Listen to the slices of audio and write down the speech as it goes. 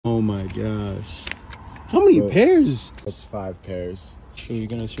Oh my gosh. How many pairs? That's 5 pairs. So you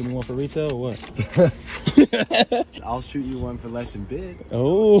gonna shoot me one for retail or what? I'll shoot you one for less than bid.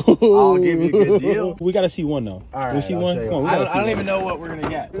 Oh. I'll give you a good deal. We gotta see one though. All right, we see one? Come on, I don't even know what we're gonna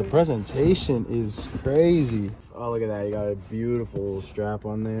get. The presentation is crazy. Oh, look at that. You got a beautiful strap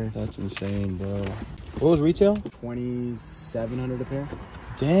on there. That's insane, bro. What was retail? 2,700 a pair.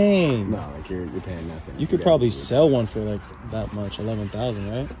 Dang. No, like you're paying nothing. You could probably sell one for like that much, 11,000,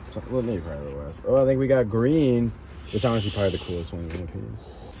 right? Well, maybe probably a little less. Oh, I think we got green, which honestly probably the coolest one in my opinion.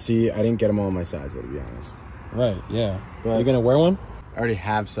 See, I didn't get them all in my size though, to be honest. Right, yeah. But you gonna wear one? I already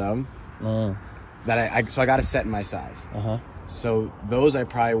have some. That so I got a set in my size. So those I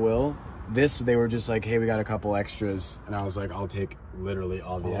probably will. This, they were just like, hey, we got a couple extras. And I was like, I'll take literally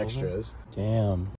all the extras. Damn.